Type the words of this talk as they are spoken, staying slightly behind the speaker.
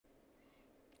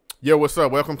Yo, what's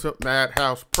up? Welcome to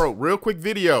Madhouse Pro. Real quick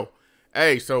video.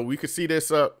 Hey, so we could see this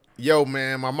up. Yo,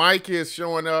 man, my mic is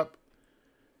showing up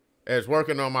as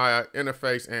working on my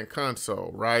interface and console,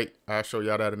 right? I'll show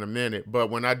y'all that in a minute. But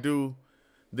when I do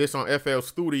this on FL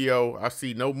Studio, I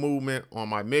see no movement on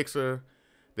my mixer,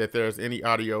 that there's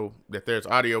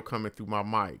audio coming through my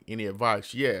mic. Any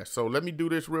advice? Yeah. So let me do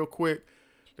this real quick.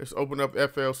 Let's open up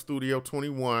FL Studio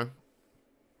 21.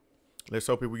 Let's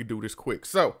hope we can do this quick.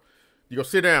 So you go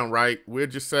sit down, right? We'll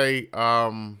just say,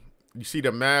 you see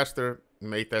the master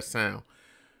made that sound.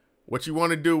 What you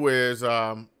want to do is,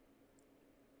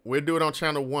 we'll do it on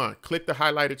channel 1. Click the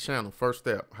highlighted channel. First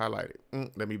step, highlight it.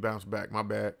 Let me bounce back. My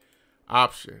bad.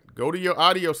 Option. Go to your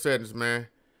audio settings, man.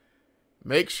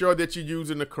 Make sure that you're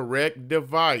using the correct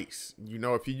device. You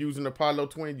know, if you're using Apollo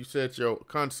Twin, you set your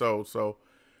console. So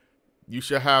you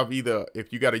should have either,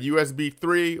 if you got a USB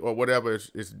 3 or whatever,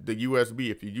 it's the USB.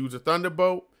 If you use a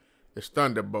Thunderbolt, it's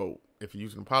Thunderbolt. If you're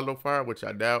using Apollo Fire, which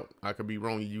I doubt, I could be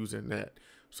wrong using that.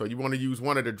 So you want to use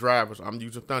one of the drivers. I'm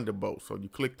using Thunderbolt. So you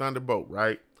click Thunderbolt,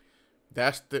 right?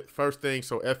 That's the first thing,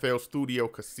 so FL Studio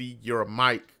could see your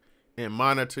mic and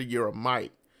monitor your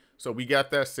mic. So we got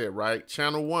that set, right?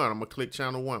 Channel 1, I'm going to click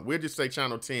Channel 1. We'll just say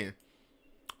Channel 10.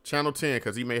 Channel 10,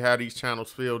 because he may have these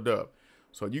channels filled up.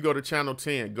 So you go to Channel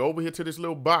 10. Go over here to this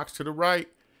little box to the right.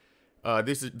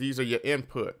 These are your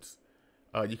inputs.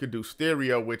 You could do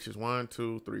stereo, which is 1,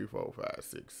 2, 3, 4, 5,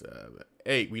 6, 7,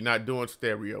 8. We're not doing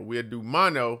stereo. We'll do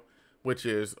mono, which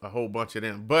is a whole bunch of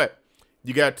them. But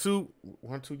you got you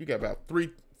got about three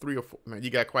or four. Man,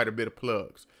 you got quite a bit of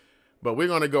plugs. But we're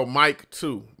going to go mic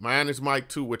 2. Mine is mic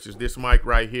 2, which is this mic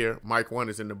right here. Mic 1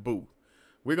 is in the booth.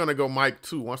 We're going to go mic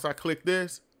 2. Once I click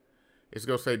this, it's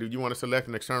going to say, do you want to select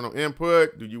an external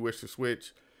input? Do you wish to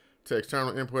switch to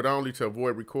external input only to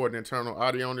avoid recording internal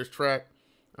audio on this track?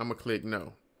 I'm going to click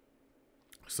no.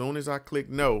 As soon as I click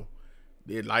no,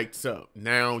 it lights up.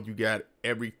 Now you got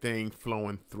everything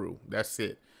flowing through. That's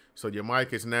it. So your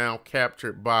mic is now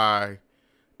captured by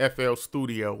FL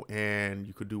Studio, and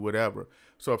you could do whatever.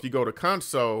 So if you go to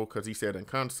console, because he said in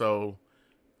console,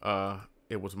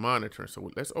 it was monitoring.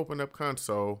 So let's open up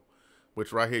console,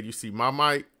 which right here you see my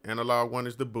mic. Analog 1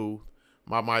 is the booth.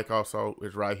 My mic also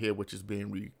is right here, which is being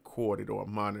recorded or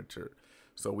monitored.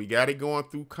 So we got it going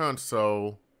through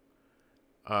console.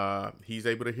 He's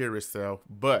able to hear himself,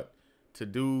 but to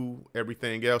do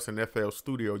everything else in FL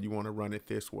Studio, you want to run it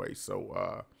this way.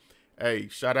 So, hey,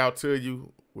 shout out to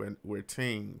you. We're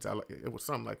teens. It was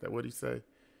something like that. What'd he say?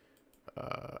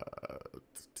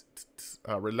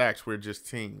 Relax. We're just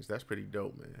teens. That's pretty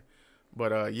dope, man.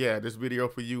 But yeah, this video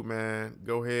for you, man.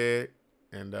 Go ahead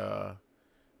and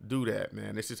do that,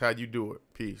 man. This is how you do it.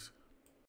 Peace.